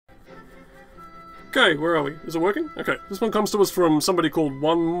Okay, where are we? Is it working? Okay, this one comes to us from somebody called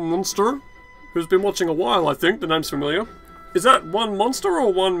One Monster, who's been watching a while, I think. The name's familiar. Is that One Monster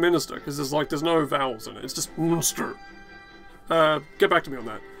or One Minister? Because there's no vowels in it. It's just Monster. Get back to me on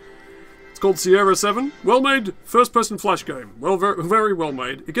that. It's called Sierra 7. Well-made, first-person flash game. Very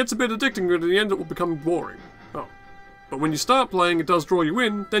well-made. It gets a bit addicting, but at the end it will become boring. Oh. But when you start playing, it does draw you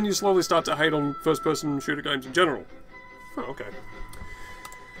in, then you slowly start to hate on first-person shooter games in general. Oh, okay.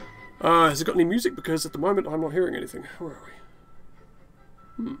 Has it got any music? Because at the moment I'm not hearing anything. Where are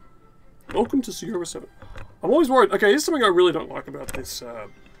we? Welcome to Sierra 7. I'm always worried. Okay, here's something I really don't like about this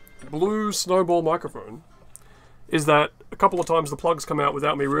blue snowball microphone. Is that a couple of times the plugs come out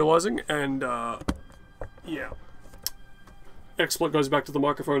without me realizing, and yeah. XSplit goes back to the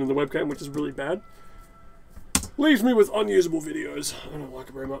microphone in the webcam, which is really bad. Leaves me with unusable videos. I don't like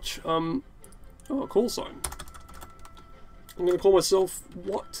it very much. Oh, call sign. I'm gonna call myself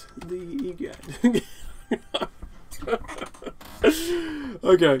What the Egad.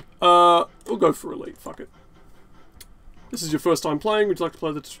 Okay, we'll go for Elite, fuck it. This is your first time playing, would you like to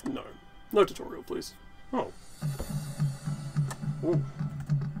play the no. No tutorial, please. Oh. Ooh.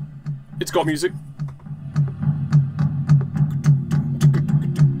 It's got music.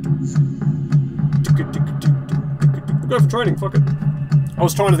 We'll go for training, fuck it. I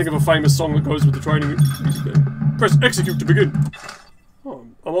was trying to think of a famous song that goes with the training music there. Press execute to begin. Oh,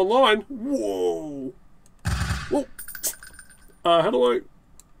 I'm online. Whoa. Whoa. How do I...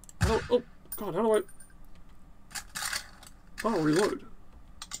 oh, God, how do I... Oh, reload.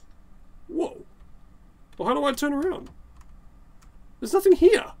 Whoa. Well, how do I turn around? There's nothing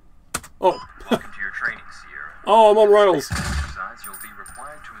here. Oh. Welcome to your training, Sierra. Oh, I'm on rails. You'll be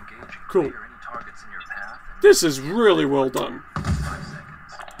required to engage and cool. clear any targets in your path. This is really well done. 5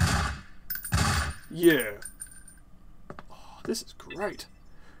 seconds. Yeah. Oh, this is great.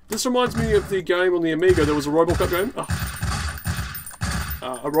 This reminds me of the game on the Amiga. There was a Robocop game. Oh.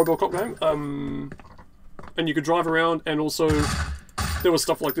 A Robocop game. And you could drive around, and also there was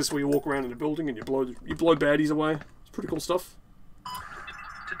stuff like this where you walk around in a building and you blow baddies away. It's pretty cool stuff.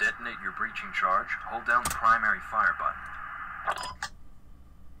 To detonate your breaching charge, hold down the primary fire button.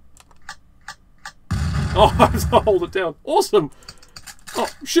 Oh, I have to hold it down. Awesome! Oh,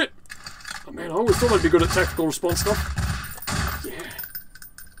 shit! Oh man, I always thought I'd be good at tactical response stuff. Yeah.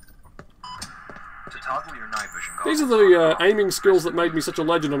 To toggle your night vision goggles, These are the aiming skills that made me such a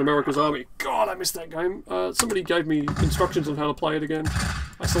legend on America's Army. God, I missed that game. Somebody gave me instructions on how to play it again.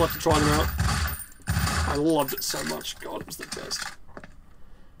 I still have to try them out. I loved it so much. God, it was the best.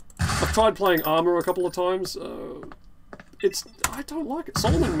 I've tried playing Armour a couple of times. I don't like it.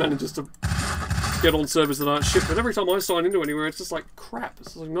 Solomon manages to get on servers that aren't shit, but every time I sign into anywhere, it's just like crap.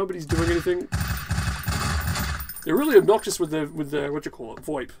 It's like nobody's doing anything. They're really obnoxious with their what you call it,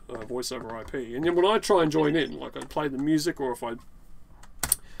 VoIP, voice over IP. And then when I try and join in, like I play the music, or if I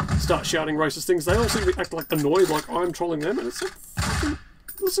start shouting racist things, they all seem to act like annoyed, like I'm trolling them. And it's like, fucking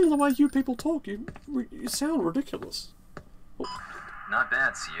listen to the way you people talk. You sound ridiculous. Oh. Not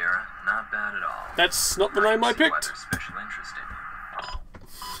bad, Sierra. Not bad at all. That's not the name I picked. Special interest in you.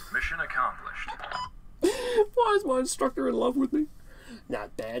 Mission accomplished. Why is my instructor in love with me?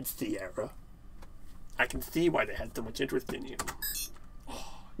 Not bad, Sierra. I can see why they had so much interest in you.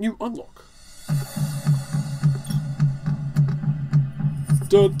 Oh, new unlock.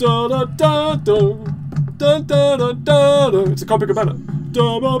 Da da da da da da da da da da. It's a comic banner.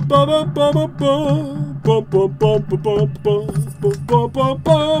 Da ba ba ba ba ba ba ba ba ba ba ba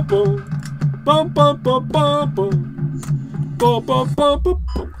ba ba ba ba ba.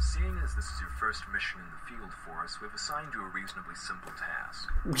 Seeing as this is your first mission in the field for us, we've assigned you a reasonably simple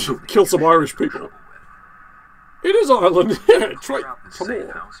task. Kill some Irish people. It is Ireland. Yeah, try. Come on.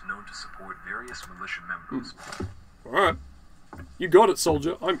 House known to support various militia members. All right, you got it,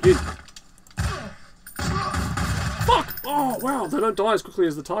 soldier. I'm in. Fuck! Oh wow, they don't die as quickly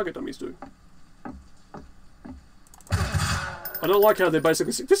as the target dummies do. I don't like how they're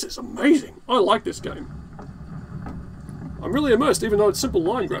basically saying, this is amazing. I like this game. I'm really immersed, even though it's simple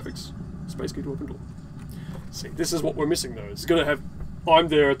line graphics. Space key to open door. See, this is what we're missing though. It's gonna have, I'm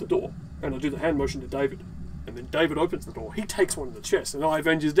there at the door, and I do the hand motion to David. And then David opens the door, he takes one in the chest, and I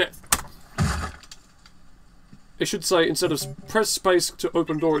avenge his death. It should say, instead of press space to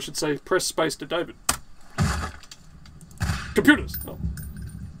open door, it should say press space to David. Computers! Oh.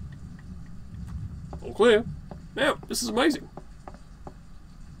 All clear. Now, this is amazing.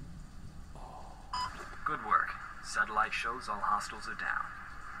 Good work. Satellite shows all hostiles are down.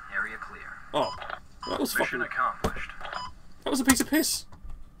 Area clear. Oh, that was Mission fucking... accomplished. That was a piece of piss.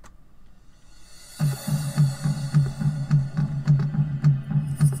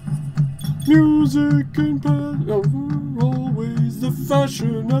 Music and passion are always the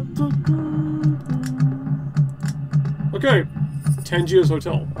fashion at the... Okay, Tangier's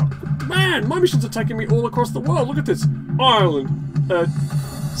Hotel. Man, my missions are taking me all across the world. Look at this. Ireland.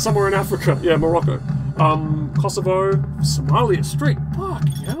 Somewhere in Africa. Yeah, Morocco. Kosovo. Somalia Street.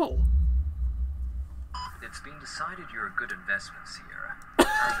 Fucking hell. It's been decided you're a good investment, Sierra.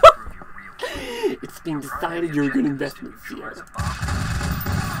 Time to prove your real worth. It's been decided you're a good investment, Sierra.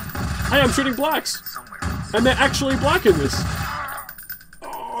 Hey, I'm shooting blacks! And they're actually black in this!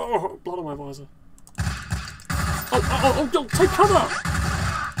 Oh, blood on my visor. Oh, take cover!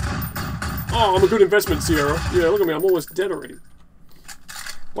 Oh, I'm a good investment, Sierra. Yeah, look at me, I'm almost dead already.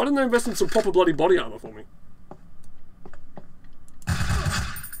 Why didn't they invest in some proper bloody body armor for me?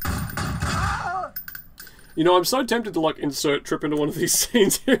 You know, I'm so tempted to, like, insert Trip into one of these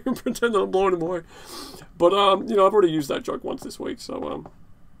scenes here and pretend that I'm blowing him away. But, you know, I've already used that joke once this week, so,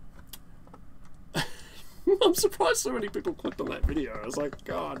 I'm surprised so many people clicked on that video. I was like,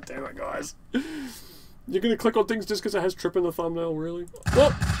 God damn it, guys. You're gonna click on things just because it has Trip in the thumbnail, really?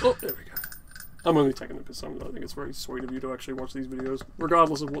 Oh, there we go. I'm only taking it for some, I think it's very sweet of you to actually watch these videos,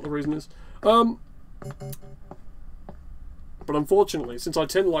 regardless of what the reason is. But unfortunately, since I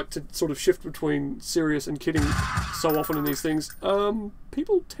tend like to sort of shift between serious and kidding so often in these things,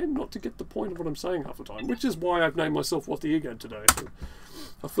 people tend not to get the point of what I'm saying half the time, which is why I've named myself What the Egad today. So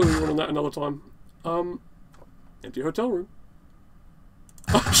I'll fill you in on that another time. Empty hotel room.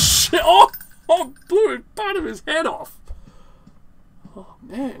 Oh shit! Oh, blew part of his head off. Oh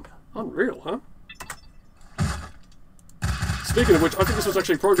man, unreal, huh? Speaking of which, I think this was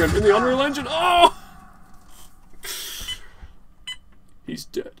actually programmed in the Unreal Engine. Oh! He's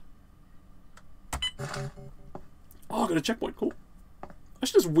dead. Oh, I got a checkpoint. Cool. I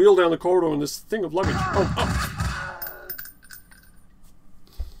should just wheel down the corridor in this thing of luggage.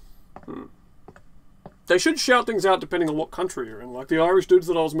 They should shout things out depending on what country you're in. Like the Irish dudes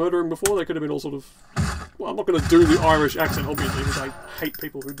that I was murdering before, they could have been all sort of... Well, I'm not going to do the Irish accent, obviously, because I hate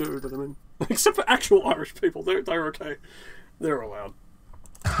people who do, but I mean... Except for actual Irish people, they're okay. They're allowed.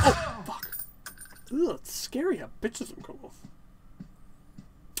 Oh, fuck. Ugh, it's scary how bits of them come off.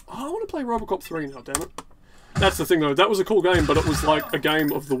 Oh, I want to play Robocop 3 now, damn it. That's the thing, though. That was a cool game, but it was like a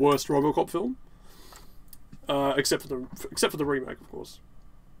game of the worst Robocop film. Except for the remake, of course.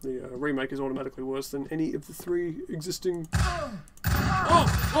 The remake is automatically worse than any of the 3 existing...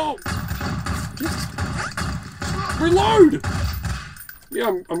 Oh! Jesus. Reload!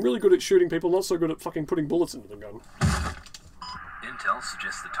 Yeah, I'm really good at shooting people, not so good at fucking putting bullets into the gun. Intel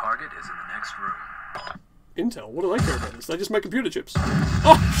suggests the target is in the next room. Intel? What do they care about this? They just make computer chips.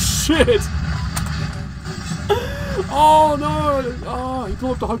 Oh, shit! Oh, no! Oh, he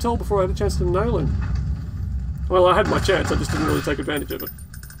blew up the hotel before I had a chance to nail him. Well, I had my chance, I just didn't really take advantage of it.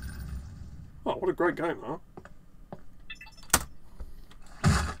 Oh, what a great game, huh?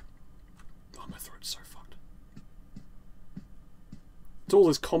 Oh, my throat's so fucked. It's all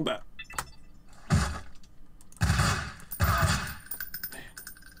this combat. Man,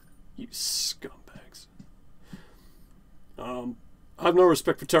 you scumbags. I have no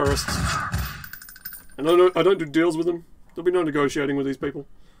respect for terrorists. And I don't do deals with them. There'll be no negotiating with these people.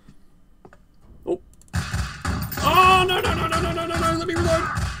 Oh. Oh, no, let me reload!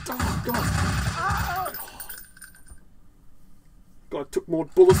 Oh, God. God took more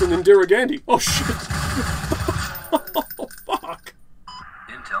bullets than Indira Gandhi. Oh, shit. Oh, fuck.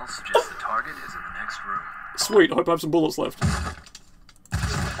 Intel suggests the target is in the next room. Sweet, I hope I have some bullets left.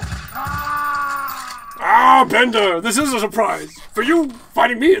 Ah, Bender! This is a surprise! For you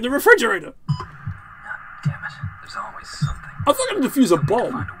fighting me in the refrigerator! Damn it, there's always something. I thought I could defuse a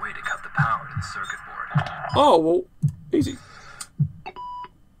bomb. Find a way to cut the power to the circuit board. Oh, well, easy.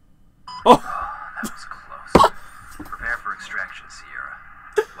 Oh! That was close. Prepare for extraction, Sierra.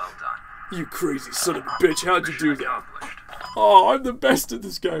 Well done. You crazy son of a bitch, how'd you do that? Oh, I'm the best at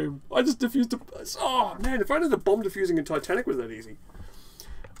this game. I just defused a... Oh, man, if only the bomb defusing in Titanic was that easy.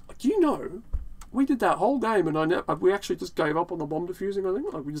 You know, we did that whole game and we actually just gave up on the bomb defusing, I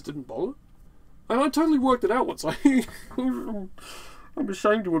think. Like, we just didn't bother. And I totally worked it out once. I'm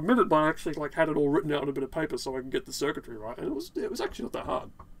ashamed to admit it, but I actually like had it all written out on a bit of paper so I can get the circuitry right. And it was actually not that hard.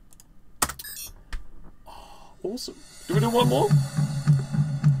 Oh, awesome. Do we do one more?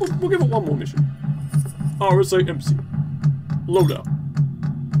 We'll give it one more mission. RSA MC. Loadout.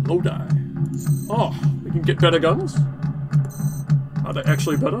 Lodi. Oh, we can get better guns? Are they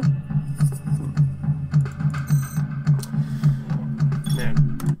actually better?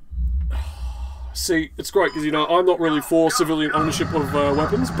 Man. See, it's great because, you know, I'm not really for civilian ownership of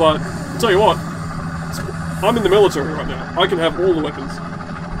weapons, but I'll tell you what, I'm in the military right now. I can have all the weapons.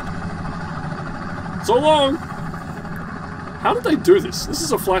 So long! How did they do this? This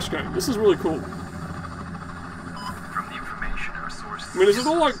is a Flash game. This is really cool. From the information our sources, I mean, is it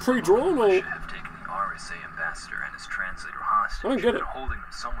all like pre-drawn or? have taken the RSA ambassador and his translator hostage. I don't get it. And are holding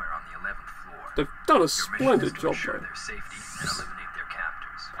them somewhere on the 11th floor. They've done a Your mission splendid is to job ensure though. their safety and eliminate their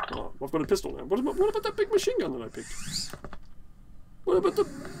captors. Oh, I've got a pistol now. What about that big machine gun that I picked? What about the...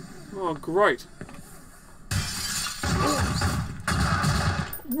 Oh, great.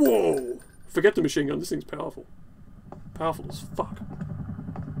 Whoa! Forget the machine gun, this thing's powerful. Powerful as fuck.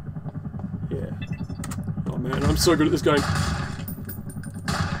 Yeah. Oh man, I'm so good at this game.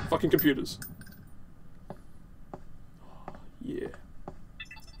 Fucking computers. Oh, yeah.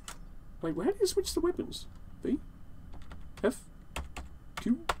 Wait, how do you switch the weapons? V? F?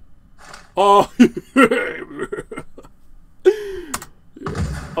 Q? Oh! Yeah.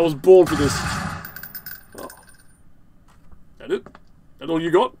 I was born for this. Oh. That it? That all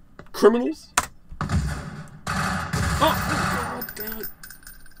you got? Criminals? Oh, God damn it.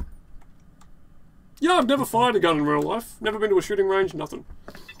 Yeah, I've never fired a gun in real life. Never been to a shooting range, nothing.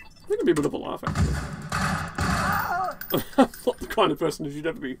 I think it'd be a bit of a laugh, actually. I'm not the kind of person who should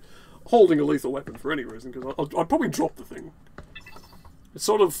ever be holding a lethal weapon for any reason, because I'd probably drop the thing. It's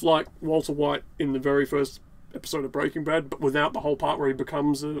sort of like Walter White in the very first episode of Breaking Bad, but without the whole part where he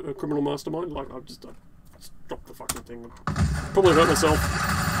becomes a criminal mastermind. Like, I just dropped the fucking thing. Probably hurt myself.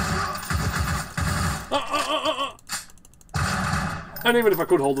 And even if I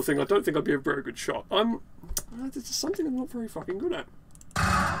could hold the thing, I don't think I'd be a very good shot. It's just something I'm not very fucking good at.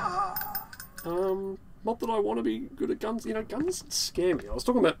 Not that I want to be good at guns. You know, guns scare me. I was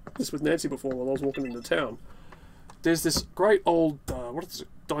talking about this with Nancy before while I was walking into town. There's this great old, what is it?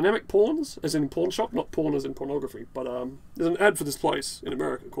 Dynamic Pawns, as in pawn shop, not porn as in pornography, but there's an ad for this place in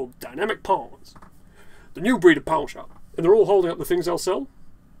America called Dynamic Pawns, the new breed of pawn shop, and they're all holding up the things they'll sell.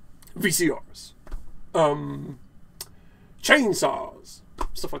 VCRs, chainsaws,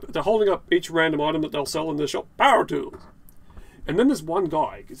 stuff like that. They're holding up each random item that they'll sell in their shop. Power tools, and then there's one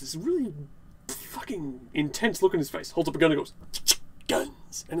guy, it's this really fucking intense look in his face, holds up a gun and goes,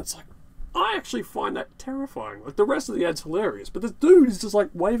 guns, and it's like, I actually find that terrifying. Like, the rest of the ad's hilarious, but this dude is just like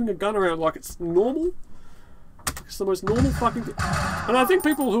waving a gun around like it's normal. It's the most normal fucking thing. And I think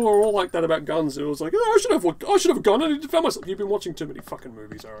people who are all like that about guns, it was like, oh, I should have a gun. I need to defend myself. You've been watching too many fucking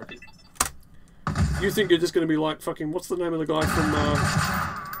movies, I reckon. You think you're just going to be like fucking, what's the name of the guy from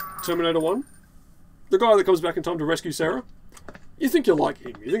Terminator 1? The guy that comes back in time to rescue Sarah? You think you're like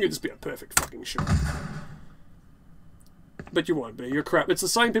him. You think you'd just be a perfect fucking shot. But you won't be. You're crap. It's the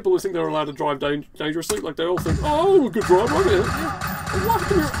same people who think they're allowed to drive dangerously. Like, they all think, oh, I'm a good driver.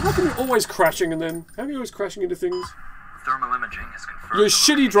 How come you're always crashing and then... How are you always crashing into things? Thermal imaging has confirmed. You're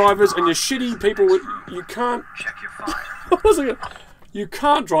shitty drivers and you're shitty people. You can't... Check your fire. You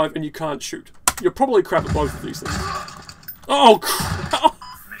can't drive and you can't shoot. You're probably crap at both of these things. Oh, crap.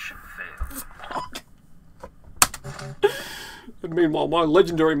 Mission failed. And meanwhile, my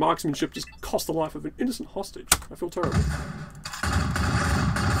legendary marksmanship just cost the life of an innocent hostage. I feel terrible.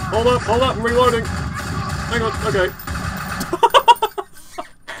 Hold up, I'm reloading. Hang on, okay.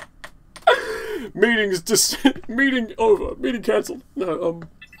 Meeting over. Meeting cancelled. No,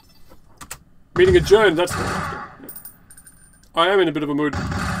 meeting adjourned, that's what I'm doing. I am in a bit of a mood.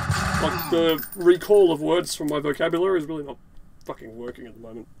 Like, the recall of words from my vocabulary is really not fucking working at the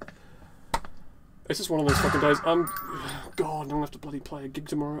moment. It's just one of those fucking days. God, I'm gonna have to bloody play a gig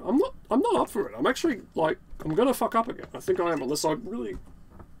tomorrow. I'm not up for it. I'm actually, like, I'm gonna fuck up again. I think I am, unless I really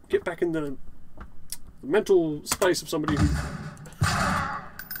get back in the mental space of somebody who... I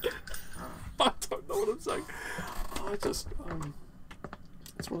don't know what I'm saying.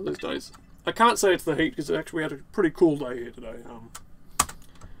 It's one of those days. I can't say it's the heat, because actually we had a pretty cool day here today,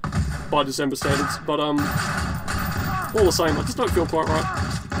 by December standards, but, all the same, I just don't feel quite right.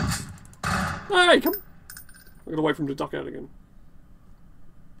 Hey, come! I gotta wait for him to duck out again.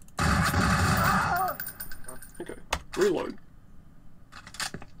 Okay, reload.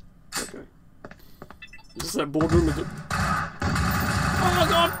 Okay. Is this that boardroom? Is it? Oh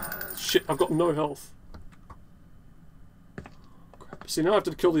god! Shit, I've got no health. Crap. See, now I have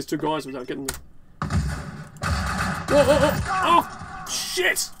to kill these two guys without getting the... Oh,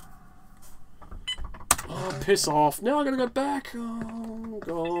 shit! Oh, piss off. Now I gotta go back. Oh,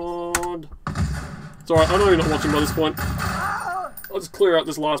 God. It's alright, I know you're not watching by this point. I'll just clear out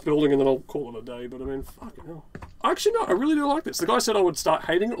this last building and then I'll call it a day, but I mean, fucking hell. Actually, no, I really do like this. The guy said I would start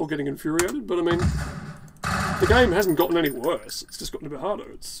hating it or getting infuriated, but I mean, the game hasn't gotten any worse. It's just gotten a bit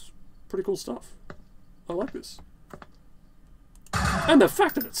harder. It's pretty cool stuff. I like this. And the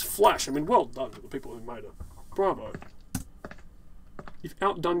fact that it's Flash, I mean, well done to the people who made it. Bravo. You've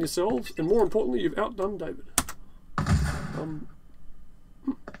outdone yourselves, and more importantly, you've outdone David.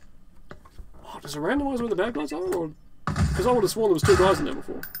 Oh, does it randomise where the bad guys are? Or because I would have sworn there was 2 guys in there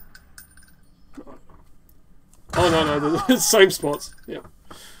before. Oh, no, they're the same spots. Yeah.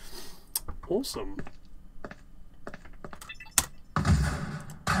 Awesome.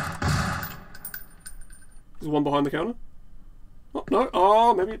 There's one behind the counter. Oh, no.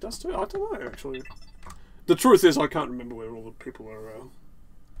 Oh, maybe it does too. I don't know, actually. The truth is, I can't remember where all the people are.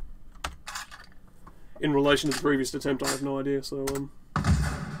 In relation to the previous attempt, I have no idea, so,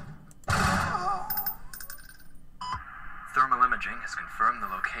 Thermal imaging has confirmed the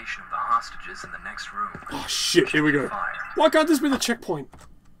location of the hostages in the next room. Oh, shit. Here we go. Why can't this be the checkpoint?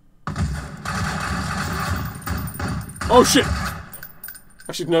 Oh, shit.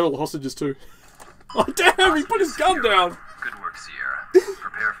 Actually, no, all the hostages, too. Oh, damn, he put his gun down. Good work, Sierra.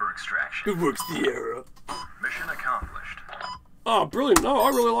 Prepare for extraction. Good work, Sierra. Mission accomplished. Oh, brilliant. No, I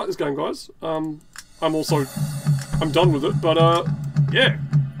really like this game, guys. I'm done with it, but, yeah.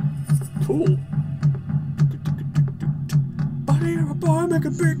 Cool. Buddy, you're a boy, make a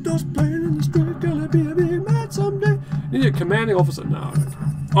big dust plane in the street, gonna be a big man someday. You need a commanding officer. No,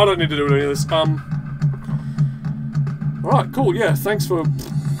 I don't need to do any of this. Alright, cool, yeah, thanks for...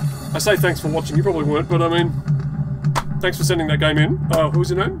 I say thanks for watching, you probably weren't, but I mean... Thanks for sending that game in.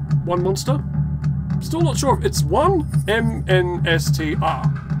 Who's your name? One Monster? Still not sure if it's one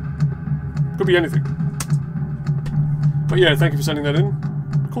MNSTR. Could be anything. But yeah, thank you for sending that in.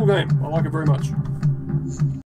 Cool game. I like it very much.